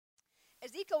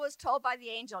Ezekiel was told by the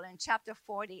angel in chapter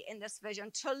 40 in this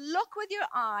vision to look with your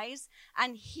eyes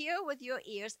and hear with your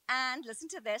ears and, listen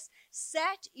to this,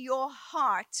 set your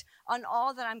heart on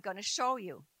all that I'm going to show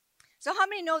you. So how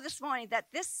many know this morning that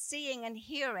this seeing and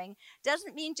hearing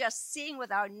doesn't mean just seeing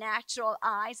with our natural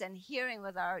eyes and hearing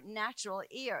with our natural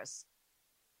ears,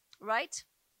 right?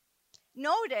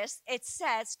 Notice it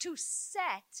says to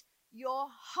set your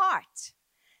heart.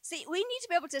 See, we need to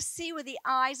be able to see with the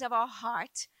eyes of our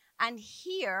heart and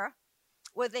hear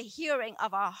with the hearing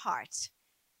of our heart.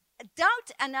 Doubt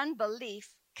and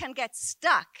unbelief can get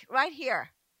stuck right here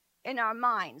in our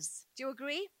minds. Do you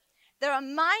agree? There are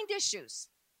mind issues.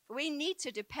 We need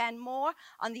to depend more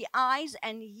on the eyes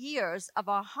and ears of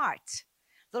our heart.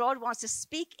 The Lord wants to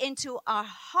speak into our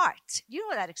heart. You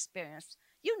know that experience.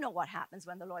 You know what happens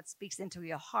when the Lord speaks into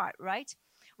your heart, right?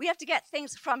 We have to get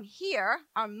things from here,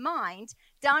 our mind,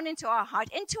 down into our heart,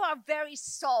 into our very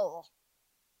soul.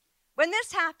 When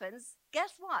this happens,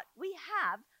 guess what? We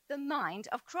have the mind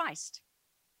of Christ.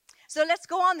 So let's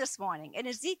go on this morning. In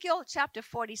Ezekiel chapter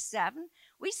 47,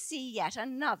 we see yet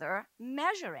another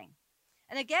measuring.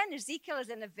 And again, Ezekiel is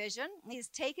in a vision. He's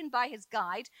taken by his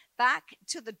guide back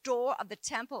to the door of the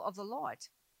temple of the Lord.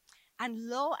 And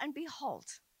lo and behold,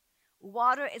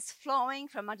 water is flowing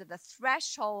from under the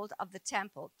threshold of the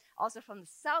temple, also from the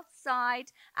south side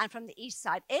and from the east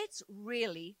side. It's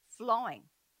really flowing.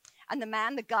 And the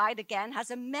man, the guide again,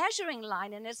 has a measuring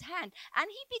line in his hand, and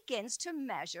he begins to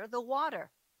measure the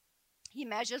water. He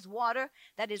measures water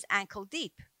that is ankle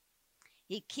deep.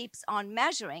 He keeps on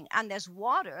measuring, and there's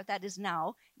water that is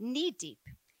now knee deep.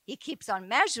 He keeps on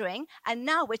measuring, and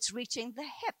now it's reaching the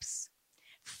hips.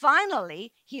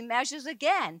 Finally, he measures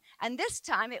again, and this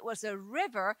time it was a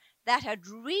river that had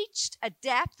reached a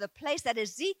depth, the place that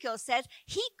Ezekiel says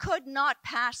he could not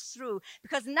pass through,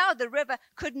 because now the river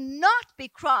could not be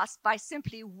crossed by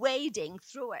simply wading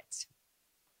through it.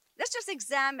 Let's just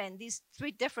examine these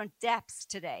three different depths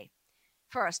today.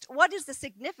 First, what is the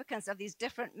significance of these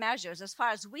different measures as far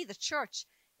as we, the church,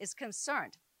 is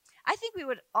concerned? I think we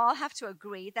would all have to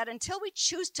agree that until we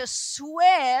choose to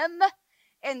swim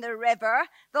in the river,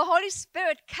 the Holy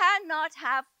Spirit cannot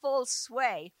have full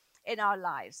sway in our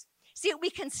lives. See,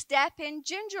 we can step in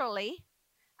gingerly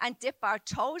and dip our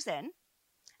toes in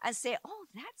and say, oh,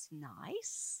 that's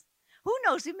nice. Who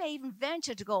knows, we may even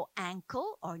venture to go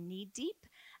ankle or knee deep,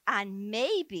 and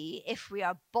maybe, if we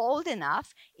are bold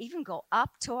enough, even go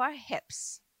up to our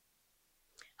hips.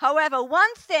 However,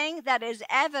 one thing that is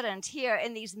evident here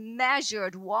in these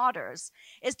measured waters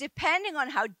is depending on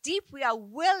how deep we are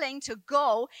willing to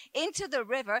go into the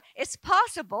river, it's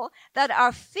possible that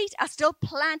our feet are still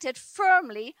planted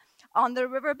firmly on the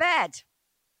riverbed.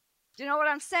 Do you know what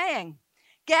I'm saying?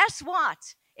 Guess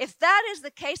what? If that is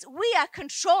the case, we are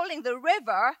controlling the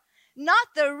river, not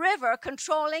the river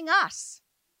controlling us.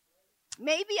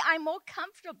 Maybe I'm more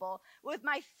comfortable with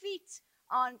my feet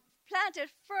planted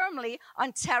firmly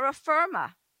on terra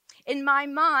firma. In my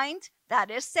mind, that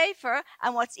is safer.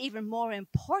 And what's even more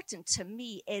important to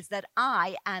me is that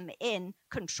I am in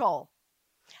control.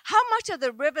 How much of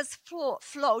the river's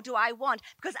flow do I want?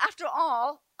 Because after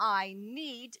all, I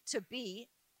need to be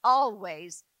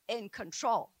always in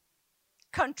control.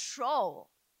 Control.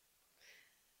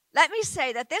 Let me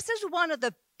say that this is one of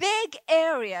the big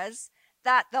areas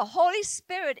that the Holy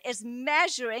Spirit is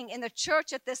measuring in the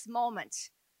church at this moment.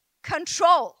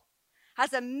 Control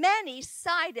has a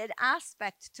many-sided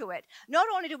aspect to it. Not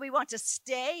only do we want to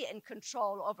stay in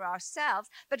control over ourselves,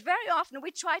 but very often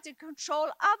we try to control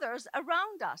others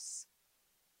around us.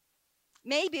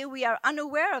 Maybe we are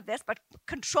unaware of this, but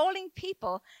controlling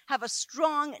people have a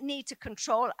strong need to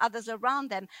control others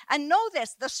around them. And know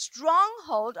this, the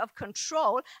stronghold of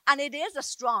control, and it is a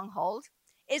stronghold,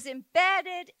 is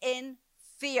embedded in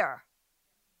fear.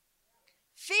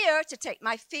 Fear to take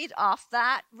my feet off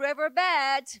that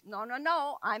riverbed.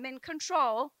 No, I'm in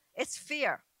control. It's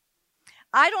fear.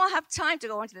 I don't have time to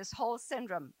go into this whole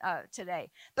syndrome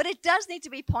today, but it does need to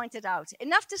be pointed out.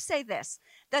 Enough to say this,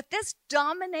 that this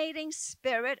dominating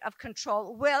spirit of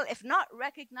control will, if not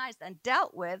recognized and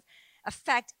dealt with,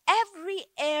 affect every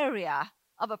area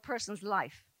of a person's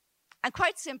life. And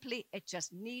quite simply, it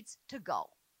just needs to go.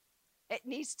 It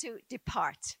needs to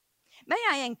depart. May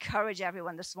I encourage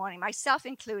everyone this morning, myself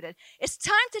included, it's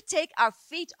time to take our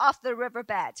feet off the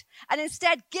riverbed and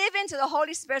instead give in to the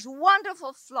Holy Spirit's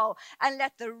wonderful flow and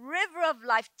let the river of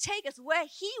life take us where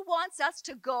He wants us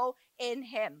to go in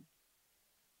Him.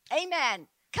 Amen.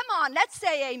 Come on, let's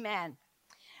say amen.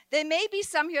 There may be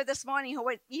some here this morning who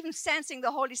are even sensing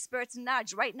the Holy Spirit's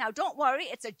nudge right now. Don't worry,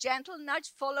 it's a gentle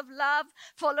nudge full of love,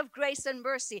 full of grace and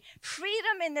mercy.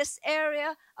 Freedom in this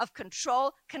area of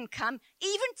control can come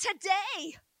even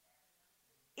today.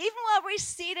 Even while we're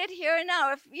seated here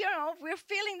now, if we're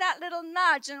feeling that little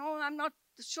nudge and I'm not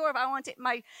sure if I want to take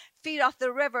my feet off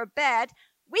the river bed,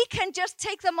 we can just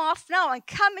take them off now and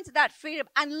come into that freedom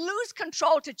and lose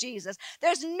control to Jesus.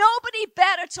 There's nobody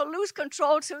better to lose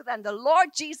control to than the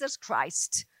Lord Jesus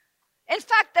Christ. In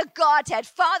fact, the Godhead,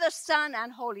 Father, Son,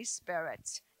 and Holy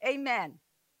Spirit. Amen.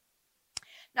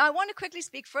 Now, I want to quickly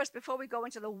speak first before we go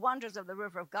into the wonders of the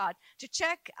river of God to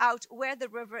check out where the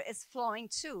river is flowing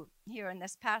to here in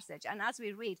this passage. And as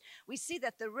we read, we see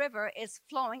that the river is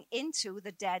flowing into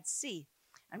the Dead Sea.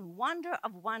 And wonder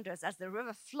of wonders, as the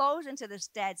river flows into this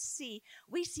Dead Sea,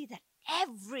 we see that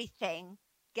everything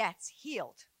gets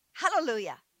healed.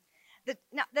 Hallelujah.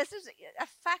 Now, this is a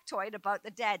factoid about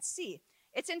the Dead Sea.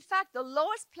 It's in fact the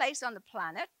lowest place on the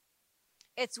planet.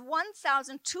 It's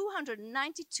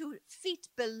 1,292 feet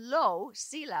below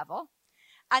sea level,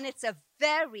 and it's a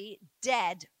very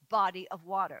dead body of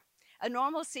water. A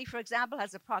normal sea, for example,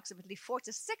 has approximately 4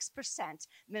 to 6%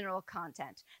 mineral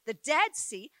content. The Dead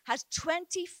Sea has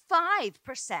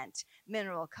 25%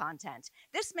 mineral content.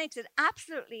 This makes it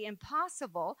absolutely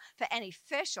impossible for any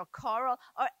fish or coral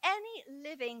or any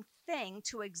living thing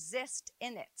to exist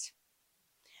in it.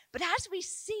 But as we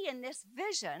see in this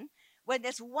vision, when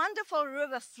this wonderful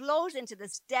river flows into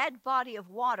this dead body of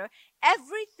water,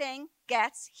 everything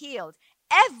gets healed.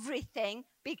 Everything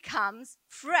becomes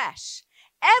fresh.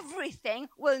 Everything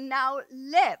will now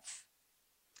live.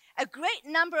 A great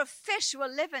number of fish will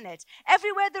live in it.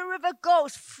 Everywhere the river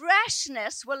goes,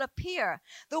 freshness will appear.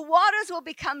 The waters will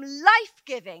become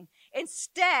life-giving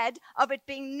instead of it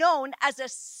being known as a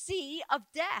sea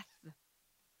of death.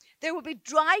 There will be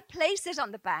dry places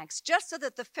on the banks just so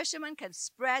that the fishermen can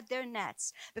spread their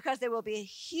nets, because there will be a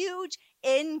huge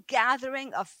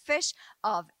ingathering of fish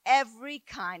of every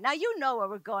kind. Now, you know where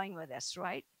we're going with this,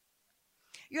 right?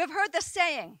 You have heard the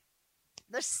saying,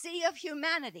 the sea of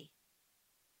humanity.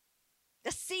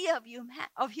 The sea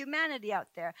of humanity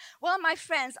out there. Well, my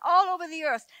friends, all over the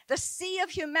earth, the sea of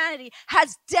humanity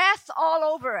has death all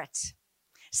over it.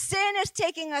 Sin is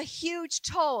taking a huge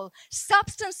toll.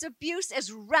 Substance abuse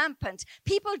is rampant.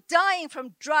 People dying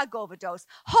from drug overdose.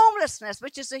 Homelessness,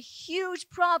 which is a huge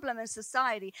problem in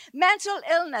society. Mental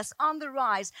illness on the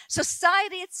rise.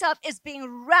 Society itself is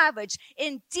being ravaged.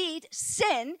 Indeed,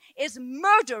 sin is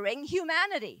murdering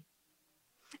humanity.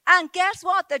 And guess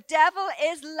what? The devil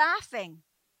is laughing.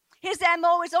 His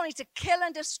MO is only to kill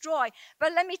and destroy.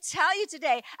 But let me tell you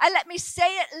today, and let me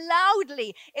say it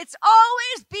loudly, it's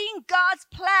always been God's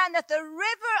plan that the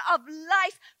river of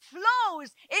life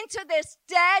flows into this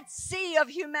dead sea of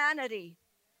humanity.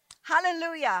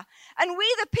 Hallelujah. And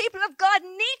we, the people of God,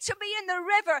 need to be in the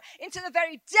river, into the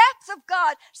very depths of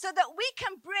God, so that we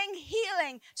can bring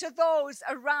healing to those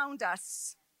around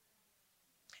us.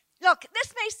 Look,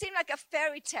 this may seem like a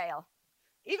fairy tale.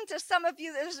 Even to some of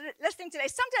you that are listening today,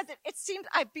 sometimes it seems,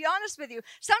 I'll be honest with you,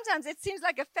 sometimes it seems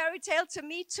like a fairy tale to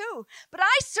me too. But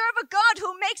I serve a God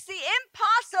who makes the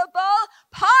impossible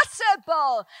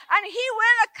possible. And he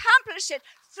will accomplish it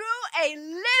through a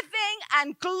living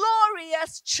and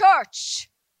glorious church.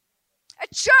 A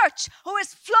church who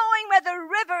is flowing where the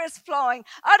river is flowing,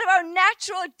 out of our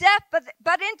natural depth,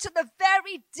 but into the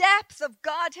very depth of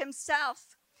God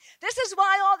himself. This is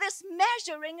why all this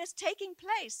measuring is taking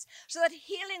place, so that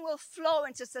healing will flow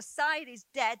into society's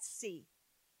Dead Sea.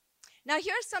 Now,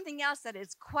 here's something else that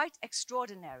is quite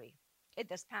extraordinary in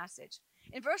this passage.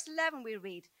 In verse 11, we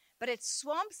read, "But its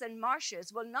swamps and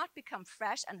marshes will not become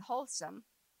fresh and wholesome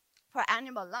for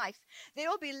animal life. They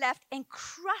will be left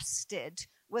encrusted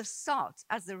with salt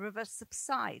as the river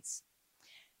subsides."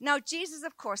 Now, Jesus,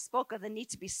 of course, spoke of the need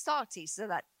to be salty so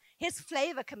that his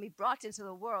flavor can be brought into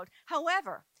the world.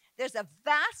 However, there's a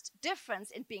vast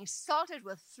difference in being salted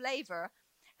with flavor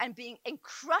and being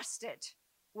encrusted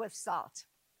with salt.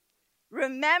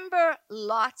 Remember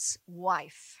Lot's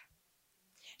wife.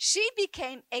 She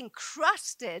became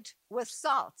encrusted with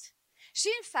salt.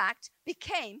 She, in fact,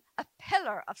 became a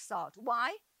pillar of salt.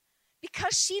 Why?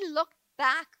 Because she looked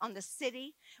back on the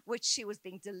city which she was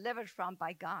being delivered from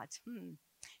by God.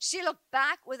 She looked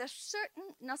back with a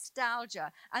certain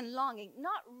nostalgia and longing,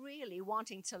 not really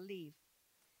wanting to leave.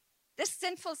 This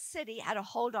sinful city had a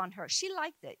hold on her. She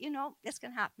liked it. You know, this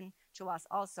can happen to us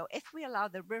also if we allow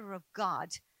the river of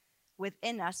God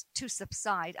within us to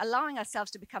subside, allowing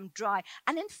ourselves to become dry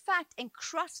and, in fact,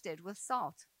 encrusted with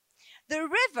salt. The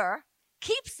river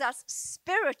keeps us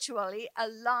spiritually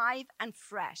alive and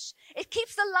fresh. It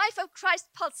keeps the life of Christ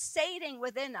pulsating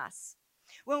within us.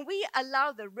 When we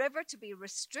allow the river to be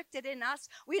restricted in us,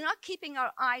 we're not keeping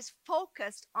our eyes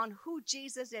focused on who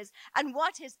Jesus is and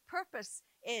what his purpose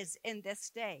is in this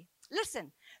day.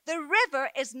 Listen, the river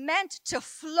is meant to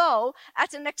flow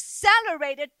at an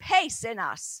accelerated pace in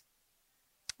us.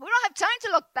 We don't have time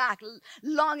to look back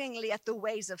longingly at the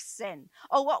ways of sin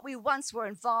or what we once were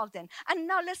involved in. And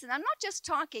now listen, I'm not just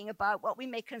talking about what we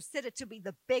may consider to be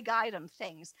the big item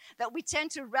things that we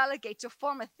tend to relegate to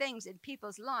former things in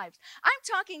people's lives. I'm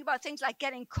talking about things like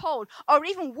getting cold or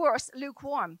even worse,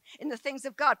 lukewarm in the things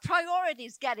of God.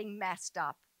 Priorities getting messed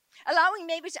up. Allowing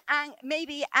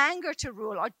maybe anger to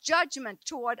rule or judgment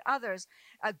toward others.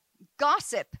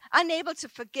 Gossip, unable to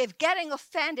forgive, getting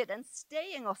offended and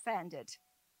staying offended.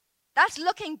 That's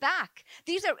looking back.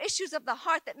 These are issues of the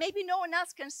heart that maybe no one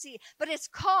else can see, but it's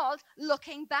called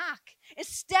looking back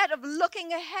instead of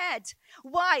looking ahead.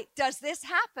 Why does this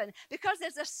happen? Because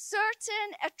there's a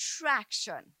certain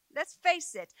attraction. Let's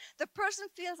face it, the person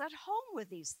feels at home with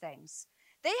these things.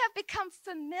 They have become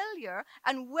familiar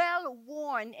and well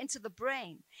worn into the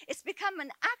brain. It's become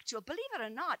an actual, believe it or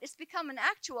not, it's become an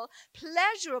actual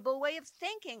pleasurable way of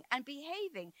thinking and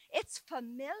behaving. It's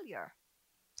familiar.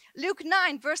 Luke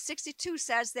 9 verse 62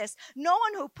 says this, no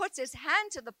one who puts his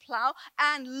hand to the plow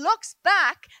and looks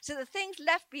back to the things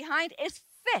left behind is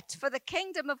fit for the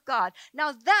kingdom of God.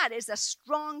 Now that is a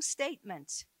strong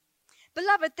statement.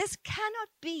 Beloved, this cannot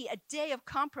be a day of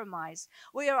compromise.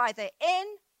 We are either in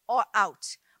or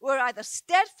out. We're either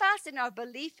steadfast in our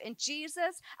belief in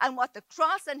Jesus and what the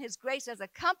cross and his grace has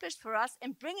accomplished for us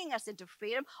in bringing us into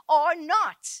freedom, or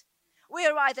not. We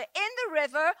are either in the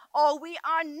river or we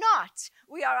are not.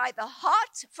 We are either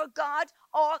hot for God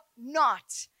or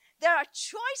not. There are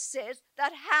choices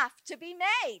that have to be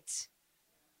made.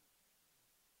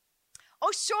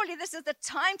 Oh, surely this is the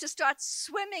time to start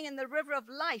swimming in the river of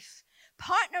life,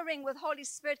 partnering with Holy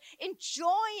Spirit,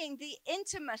 enjoying the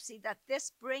intimacy that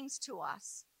this brings to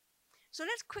us. So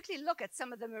let's quickly look at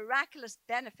some of the miraculous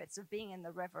benefits of being in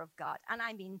the river of God. And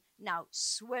I mean now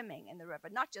swimming in the river,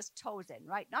 not just toes in,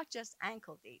 right? Not just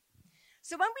ankle deep.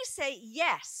 So when we say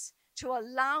yes to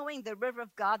allowing the river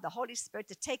of God, the Holy Spirit,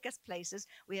 to take us places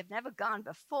we have never gone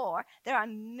before, there are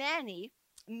many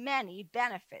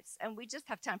benefits. And we just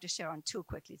have time to share on two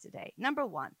quickly today. Number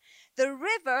one, the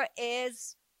river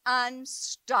is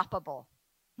unstoppable.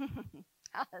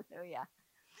 Hallelujah.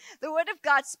 The word of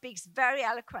God speaks very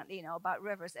eloquently, about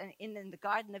rivers. And in the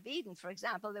Garden of Eden, for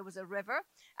example, there was a river,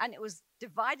 and it was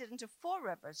divided into 4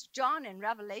 rivers. John, in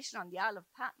Revelation on the Isle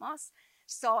of Patmos,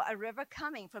 saw a river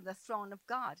coming from the throne of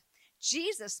God.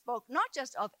 Jesus spoke not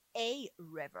just of a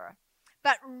river,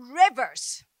 but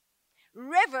rivers.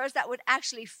 Rivers that would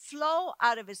actually flow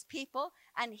out of his people,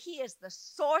 and he is the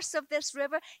source of this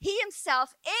river. He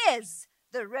himself is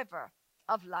the river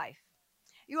of life.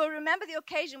 You will remember the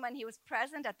occasion when he was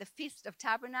present at the Feast of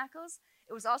Tabernacles.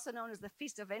 It was also known as the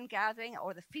Feast of Ingathering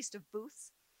or the Feast of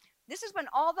Booths. This is when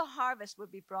all the harvest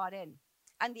would be brought in,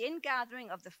 and the ingathering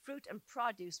of the fruit and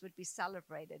produce would be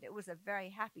celebrated. It was a very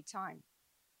happy time.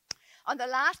 On the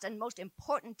last and most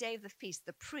important day of the feast,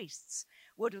 the priests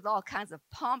would, with all kinds of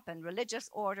pomp and religious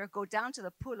order, go down to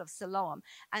the pool of Siloam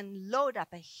and load up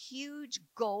a huge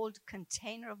gold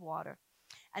container of water.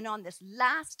 And on this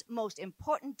last, most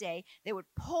important day, they would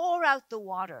pour out the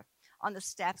water on the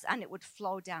steps and it would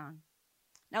flow down.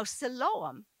 Now,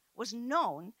 Siloam was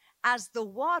known as the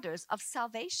waters of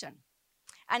salvation.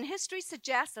 And history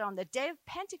suggests that on the day of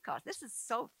Pentecost, this is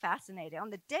so fascinating,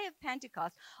 on the day of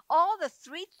Pentecost, all the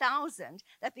 3,000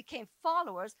 that became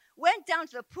followers went down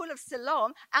to the pool of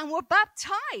Siloam and were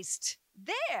baptized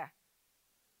there.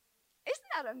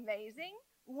 Isn't that amazing?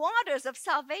 Waters of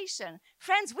salvation.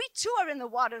 Friends, we too are in the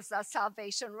waters of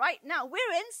salvation right now.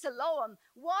 We're in Siloam,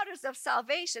 waters of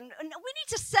salvation. And we need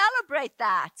to celebrate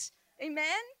that.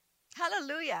 Amen?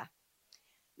 Hallelujah.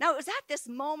 Now, it was at this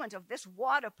moment of this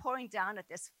water pouring down at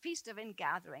this Feast of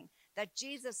Ingathering that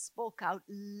Jesus spoke out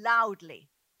loudly.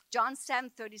 John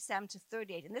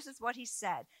 7:37-38. And this is what he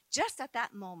said just at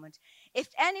that moment. If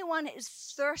anyone is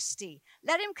thirsty,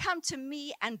 let him come to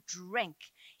me and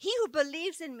drink. He who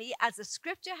believes in me, as the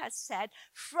scripture has said,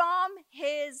 from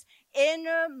his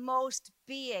innermost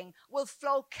being will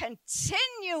flow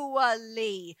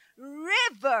continually.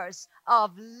 Rivers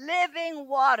of living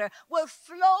water will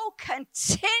flow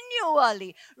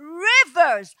continually.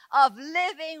 Rivers of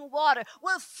living water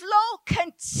will flow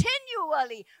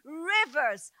continually.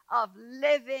 Rivers of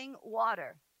living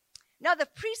water. Now the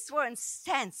priests were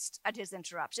incensed at his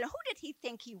interruption. Who did he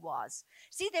think he was?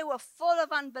 See, they were full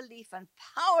of unbelief and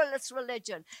powerless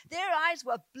religion. Their eyes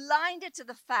were blinded to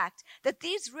the fact that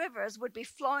these rivers would be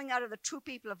flowing out of the true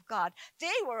people of God. They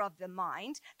were of the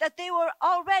mind that they were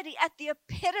already at the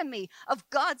epitome of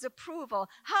God's approval.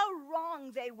 How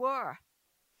wrong they were.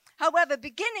 However,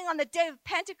 beginning on the day of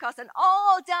Pentecost and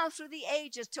all down through the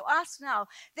ages to us now,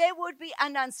 there would be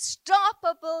an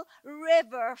unstoppable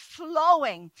river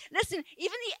flowing. Listen,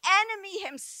 even the enemy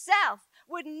himself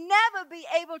would never be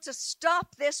able to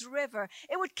stop this river.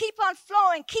 It would keep on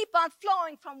flowing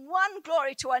from one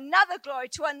glory to another glory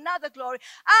to another glory.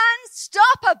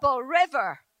 Unstoppable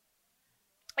river.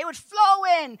 It would flow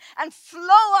in and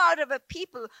flow out of a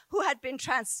people who had been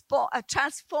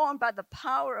transformed by the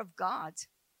power of God.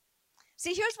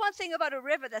 See, here's one thing about a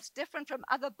river that's different from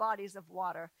other bodies of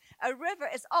water. A river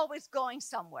is always going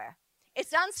somewhere.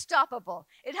 It's unstoppable.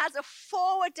 It has a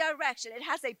forward direction. It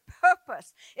has a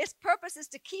purpose. Its purpose is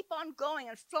to keep on going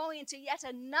and flowing into yet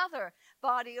another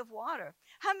body of water.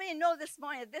 How many know this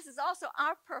morning that this is also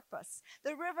our purpose?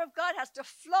 The river of God has to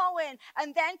flow in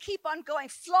and then keep on going,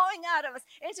 flowing out of us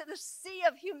into the sea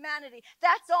of humanity.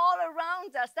 That's all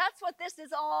around us. That's what this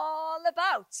is all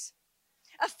about.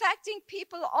 Affecting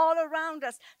people all around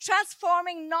us,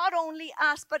 transforming not only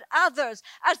us but others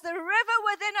as the river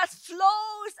within us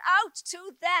flows out to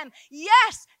them.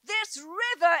 Yes, this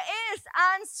river is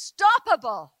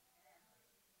unstoppable.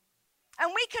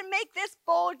 And we can make this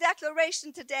bold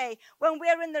declaration today when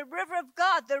we're in the river of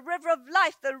God, the river of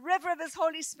life, the river of His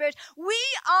Holy Spirit. We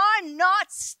are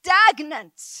not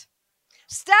stagnant.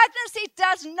 Stagnancy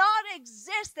does not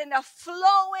exist in a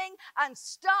flowing,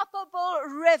 unstoppable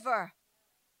river.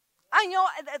 I know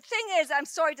the thing is, I'm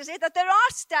sorry to say that there are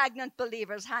stagnant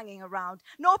believers hanging around.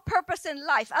 No purpose in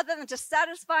life other than to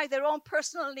satisfy their own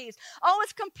personal needs.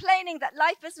 Always complaining that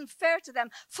life isn't fair to them.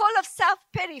 Full of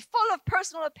self-pity, full of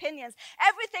personal opinions.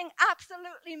 Everything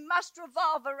absolutely must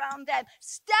revolve around them.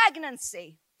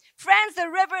 Stagnancy. Friends, the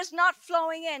river is not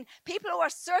flowing in. People who are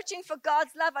searching for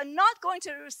God's love are not going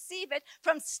to receive it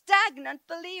from stagnant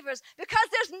believers because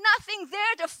there's nothing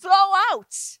there to flow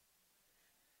out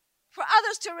for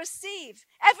others to receive.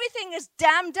 Everything is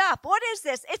dammed up. What is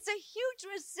this? It's a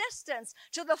huge resistance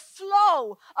to the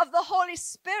flow of the Holy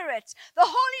Spirit. The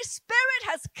Holy Spirit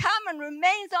has come and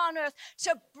remains on earth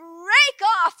to break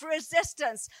off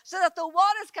resistance so that the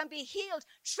waters can be healed,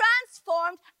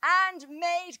 transformed, and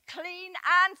made clean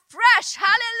and fresh.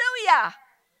 Hallelujah.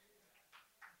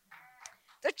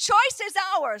 The choice is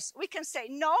ours. We can say,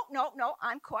 no,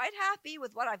 I'm quite happy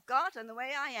with what I've got and the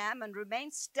way I am and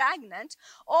remain stagnant.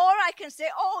 Or I can say,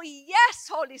 oh, yes,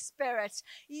 Holy Spirit.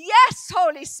 Yes,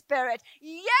 Holy Spirit.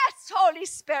 Yes, Holy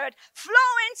Spirit. Flow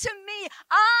into me.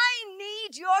 I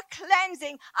need your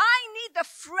cleansing. I need the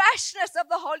freshness of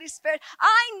the Holy Spirit.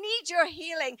 I need your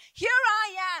healing. Here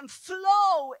I am.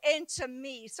 Flow into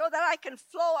me so that I can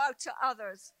flow out to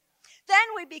others. Then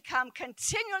we become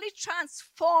continually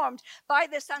transformed by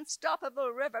this unstoppable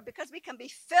river because we can be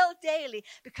filled daily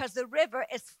because the river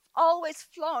is always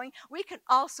flowing. We can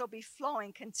also be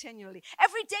flowing continually.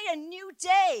 Every day, a new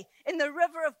day in the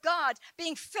river of God,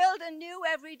 being filled anew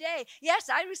every day. Yes,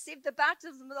 I received the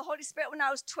baptism of the Holy Spirit when I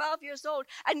was 12 years old.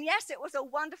 And yes, it was a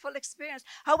wonderful experience.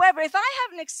 However, if I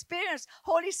haven't experienced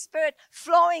Holy Spirit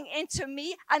flowing into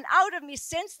me and out of me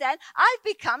since then, I've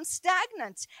become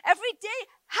stagnant. Every day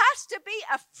has to be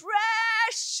a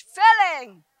fresh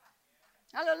filling.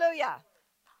 Hallelujah.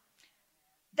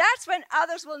 That's when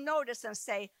others will notice and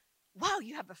say, wow,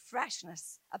 you have a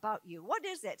freshness about you. What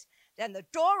is it? Then the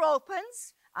door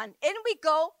opens and in we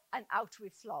go and out we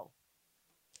flow.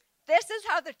 This is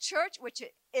how the church, which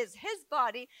is His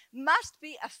body, must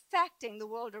be affecting the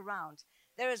world around.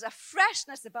 There is a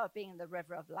freshness about being in the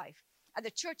river of life. And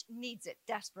the church needs it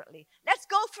desperately. Let's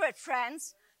go for it,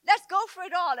 friends. Let's go for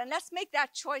it all, and let's make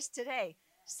that choice today.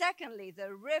 Secondly,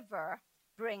 the river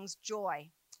brings joy.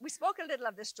 We spoke a little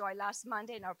of this joy last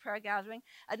Monday in our prayer gathering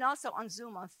and also on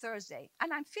Zoom on Thursday.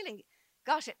 And I'm feeling,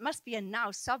 gosh, it must be a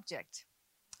now subject.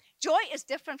 Joy is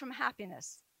different from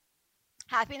happiness.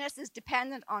 Happiness is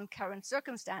dependent on current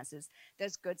circumstances.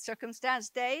 There's good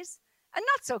circumstance days and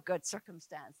not so good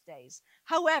circumstance days.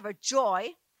 However, joy,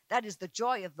 that is the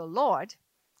joy of the Lord,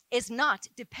 is not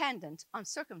dependent on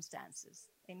circumstances.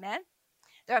 Amen?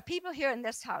 There are people here in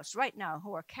this house right now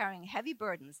who are carrying heavy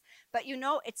burdens, but you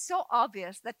know, it's so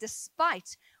obvious that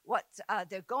despite what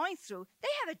they're going through, they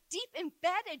have a deep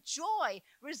embedded joy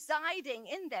residing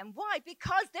in them. Why?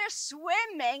 Because they're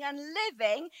swimming and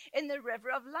living in the river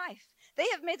of life. They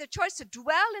have made the choice to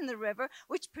dwell in the river,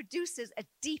 which produces a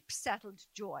deep settled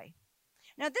joy.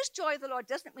 Now, this joy of the Lord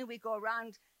doesn't mean we go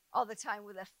around all the time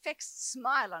with a fixed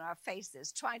smile on our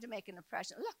faces, trying to make an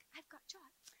impression. Look, I've got joy.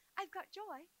 I've got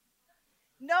joy.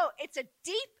 No, it's a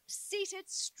deep-seated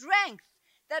strength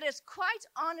that is quite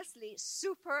honestly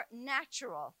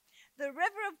supernatural. The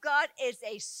river of God is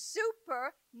a supernatural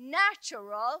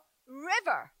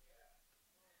river.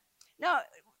 Now,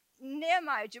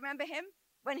 Nehemiah, do you remember him?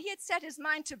 When he had set his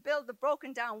mind to build the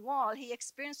broken down wall, he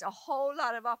experienced a whole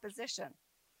lot of opposition.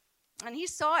 And he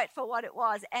saw it for what it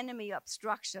was, enemy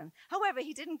obstruction. However,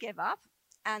 he didn't give up,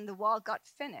 and the wall got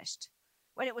finished.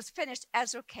 When it was finished,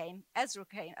 Ezra came, the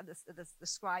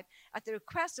scribe, at the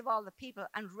request of all the people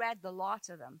and read the law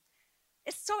to them.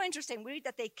 It's so interesting. We read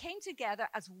that they came together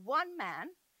as one man,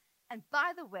 and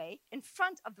by the way, in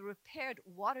front of the repaired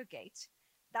water gate.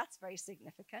 That's very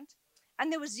significant.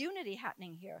 And there was unity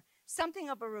happening here. Something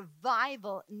of a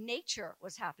revival nature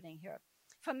was happening here.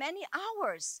 For many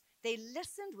hours, they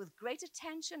listened with great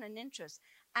attention and interest,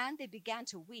 and they began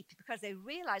to weep because they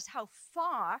realized how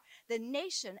far the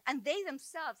nation and they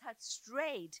themselves had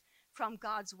strayed from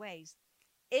God's ways.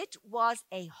 It was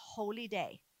a holy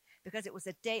day because it was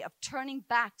a day of turning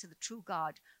back to the true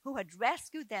God who had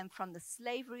rescued them from the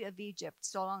slavery of Egypt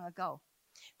so long ago.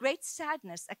 Great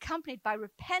sadness accompanied by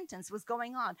repentance was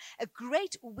going on. A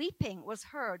great weeping was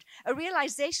heard, a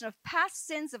realization of past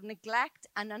sins of neglect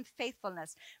and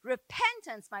unfaithfulness.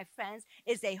 Repentance, my friends,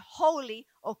 is a holy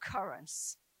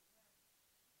occurrence.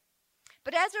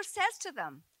 But Ezra says to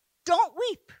them, don't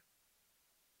weep.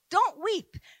 Don't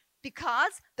weep,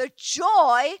 because the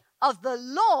joy of the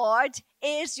Lord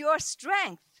is your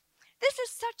strength. This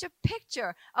is such a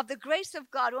picture of the grace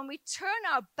of God when we turn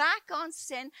our back on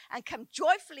sin and come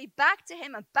joyfully back to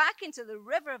him and back into the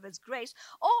river of his grace,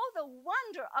 all the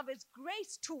wonder of his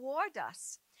grace toward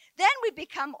us. Then we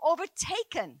become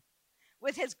overtaken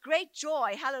with his great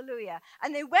joy, hallelujah.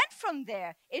 And they went from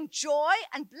there in joy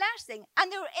and blessing,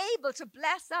 and they were able to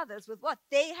bless others with what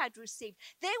they had received.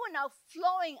 They were now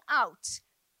flowing out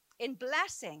in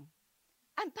blessing.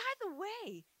 And by the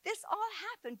way, this all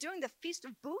happened during the Feast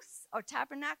of Booths or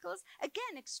Tabernacles.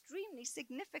 Again, extremely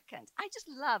significant. I just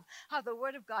love how the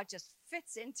Word of God just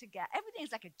fits in together. Everything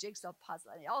is like a jigsaw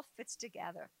puzzle, and it all fits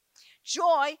together.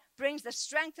 Joy brings the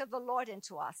strength of the Lord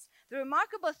into us. The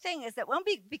remarkable thing is that when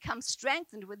we become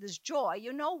strengthened with this joy,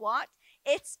 you know what?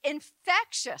 It's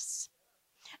infectious.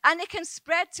 And it can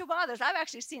spread to others. I've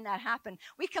actually seen that happen.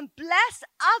 We can bless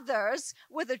others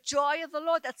with the joy of the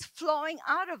Lord that's flowing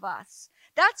out of us.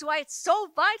 That's why it's so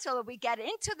vital that we get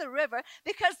into the river,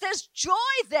 because there's joy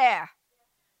there.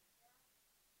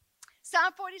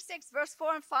 Psalm 46, verse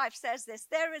 4 and 5 says this: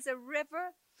 there is a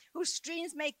river whose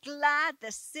streams make glad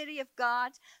the city of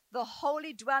God, the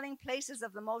holy dwelling places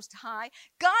of the Most High.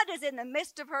 God is in the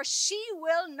midst of her. She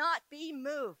will not be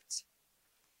moved.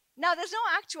 Now, there's no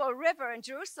actual river in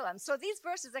Jerusalem, so these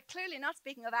verses are clearly not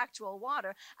speaking of actual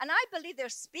water. And I believe they're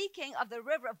speaking of the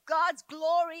river of God's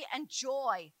glory and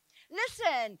joy.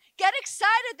 Listen, get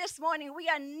excited this morning. We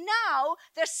are now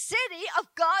the city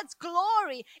of God's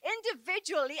glory,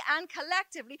 individually and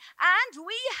collectively, and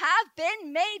we have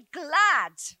been made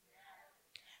glad.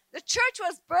 The church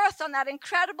was birthed on that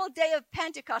incredible day of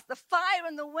Pentecost. The fire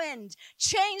and the wind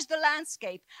changed the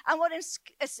landscape. And what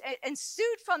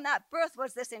ensued from that birth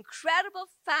was this incredible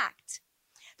fact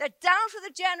that down through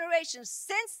the generations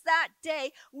since that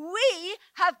day, we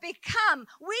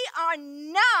are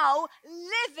now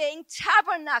living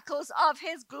tabernacles of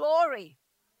his glory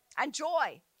and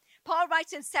joy. Paul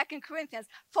writes in 2 Corinthians,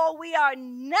 for we are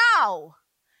now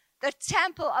the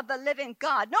temple of the living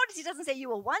God. Notice he doesn't say you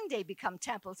will one day become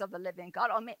temples of the living God,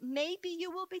 or maybe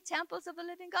you will be temples of the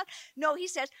living God. No, he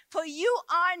says, for you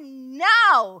are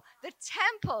now the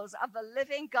temples of the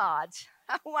living God.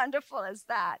 How wonderful is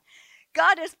that?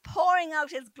 God is pouring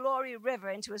out his glory river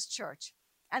into his church,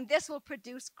 and this will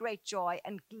produce great joy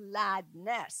and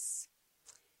gladness.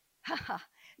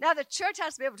 Now, the church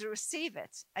has to be able to receive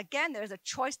it. Again, there is a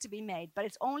choice to be made, but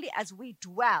it's only as we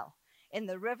dwell in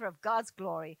the river of God's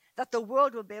glory that the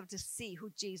world will be able to see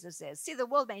who Jesus is. See, the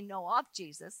world may know of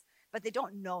Jesus, but they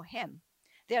don't know him.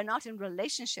 They are not in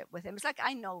relationship with him. It's like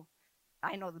I know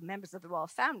the members of the royal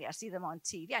family. I see them on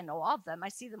TV. I know of them. I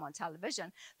see them on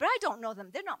television. But I don't know them.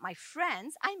 They're not my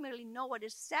friends. I merely know what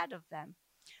is said of them.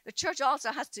 The church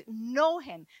also has to know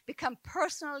him, become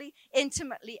personally,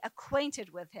 intimately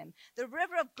acquainted with him. The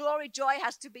river of glory joy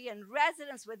has to be in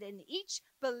residence within each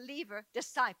believer,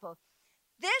 disciple.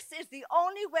 This is the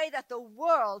only way that the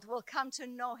world will come to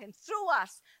know him, through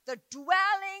us, the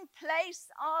dwelling place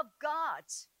of God.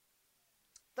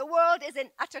 The world is in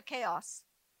utter chaos.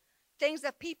 Things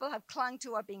that people have clung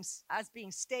to as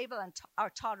being stable and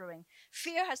are tottering.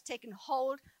 Fear has taken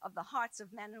hold of the hearts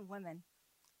of men and women.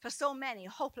 For so many,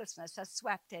 hopelessness has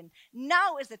swept in.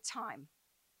 Now is the time.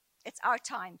 It's our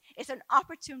time. It's an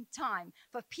opportune time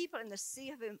for people in the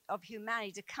sea of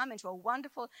humanity to come into a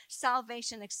wonderful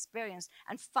salvation experience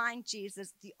and find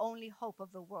Jesus, the only hope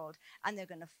of the world. And they're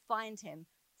going to find him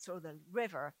through the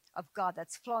river of God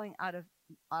that's flowing out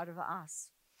of us.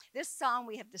 This song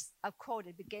we have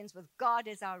quoted begins with, God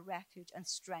is our refuge and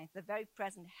strength, the very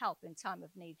present help in time of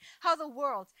need. How the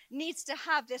world needs to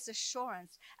have this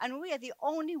assurance, and we are the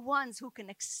only ones who can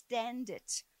extend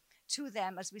it to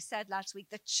them. As we said last week,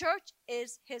 the church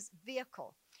is his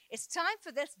vehicle. It's time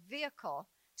for this vehicle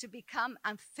to become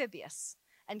amphibious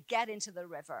and get into the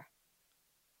river.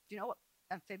 Do you know what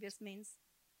amphibious means?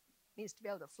 It means to be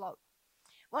able to float.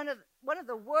 One of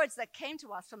the words that came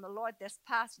to us from the Lord this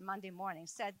past Monday morning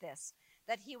said this,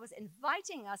 that he was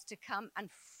inviting us to come and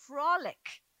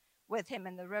frolic with him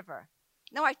in the river.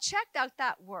 Now, I checked out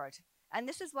that word, and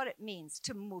this is what it means: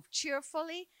 to move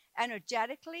cheerfully,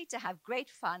 energetically, to have great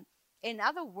fun. In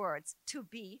other words, to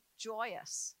be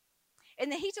joyous. In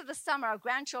the heat of the summer, our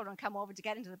grandchildren come over to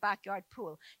get into the backyard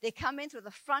pool. They come in through the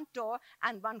front door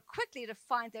and run quickly to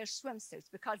find their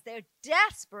swimsuits because they're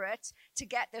desperate to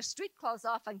get their street clothes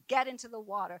off and get into the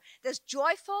water. There's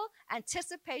joyful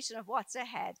anticipation of what's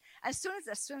ahead. As soon as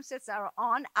the swimsuits are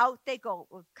on, out they go,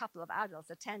 with a couple of adults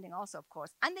attending also, of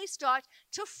course, and they start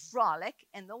to frolic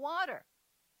in the water.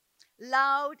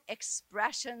 Loud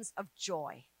expressions of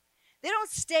joy. They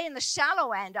don't stay in the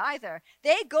shallow end either.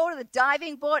 They go to the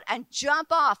diving board and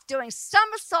jump off, doing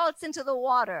somersaults into the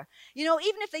water. You know,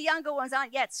 even if the younger ones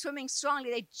aren't yet swimming strongly,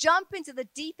 they jump into the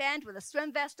deep end with a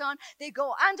swim vest on. They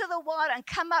go under the water and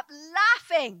come up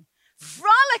laughing,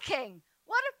 frolicking.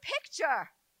 What a picture.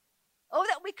 Oh,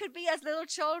 that we could be as little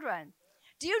children.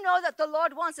 Do you know that the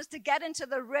Lord wants us to get into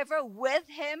the river with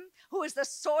him, who is the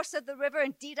source of the river?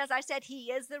 Indeed, as I said,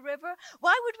 he is the river.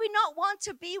 Why would we not want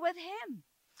to be with him?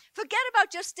 Forget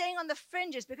about just staying on the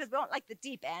fringes because we don't like the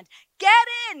deep end. Get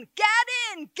in, get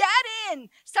in, get in.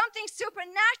 Something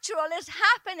supernatural is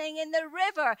happening in the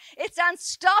river. It's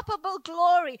unstoppable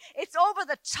glory. It's over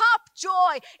the top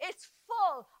joy. It's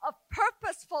full of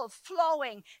purposeful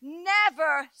flowing,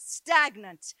 never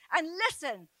stagnant. And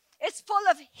listen, it's full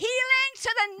of healing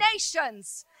to the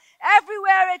nations.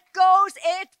 Everywhere it goes,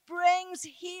 it brings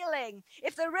healing.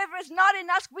 If the river is not in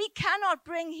us, we cannot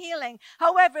bring healing.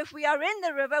 However, if we are in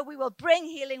the river, we will bring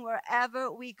healing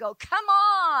wherever we go. Come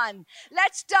on.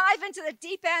 Let's dive into the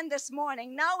deep end this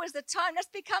morning. Now is the time. Let's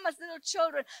become as little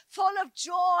children, full of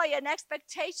joy and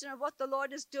expectation of what the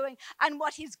Lord is doing and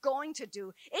what he's going to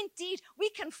do. Indeed, we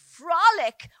can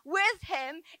frolic with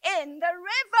him in the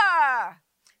river.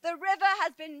 The river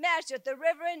has been measured. The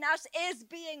river in us is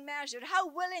being measured. How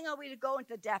willing are we to go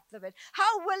into the depth of it?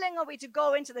 How willing are we to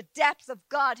go into the depth of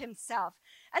God himself?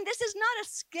 And this is not a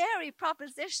scary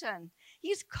proposition.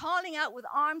 He's calling out with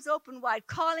arms open wide,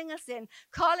 calling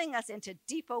us into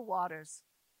deeper waters.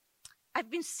 I've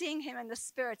been seeing him in the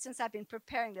spirit since I've been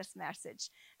preparing this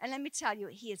message. And let me tell you,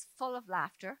 he is full of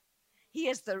laughter. He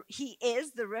is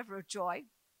the river of joy.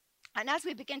 And as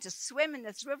we begin to swim in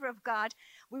this river of God,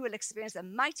 we will experience a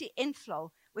mighty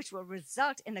inflow, which will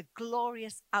result in a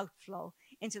glorious outflow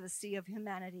into the sea of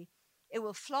humanity. It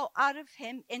will flow out of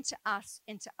him into us,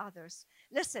 into others.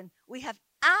 Listen, we have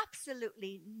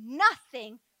absolutely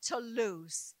nothing to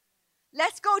lose.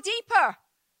 Let's go deeper.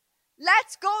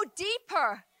 Let's go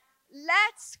deeper.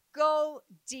 Let's go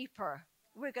deeper.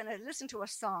 We're going to listen to a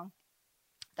song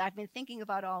that I've been thinking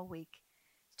about all week.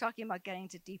 It's talking about getting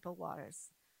to deeper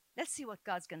waters. Let's see what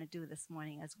God's going to do this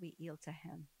morning as we yield to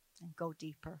him and go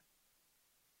deeper.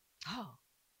 Oh,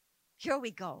 here we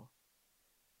go.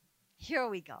 Here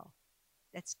we go.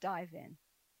 Let's dive in.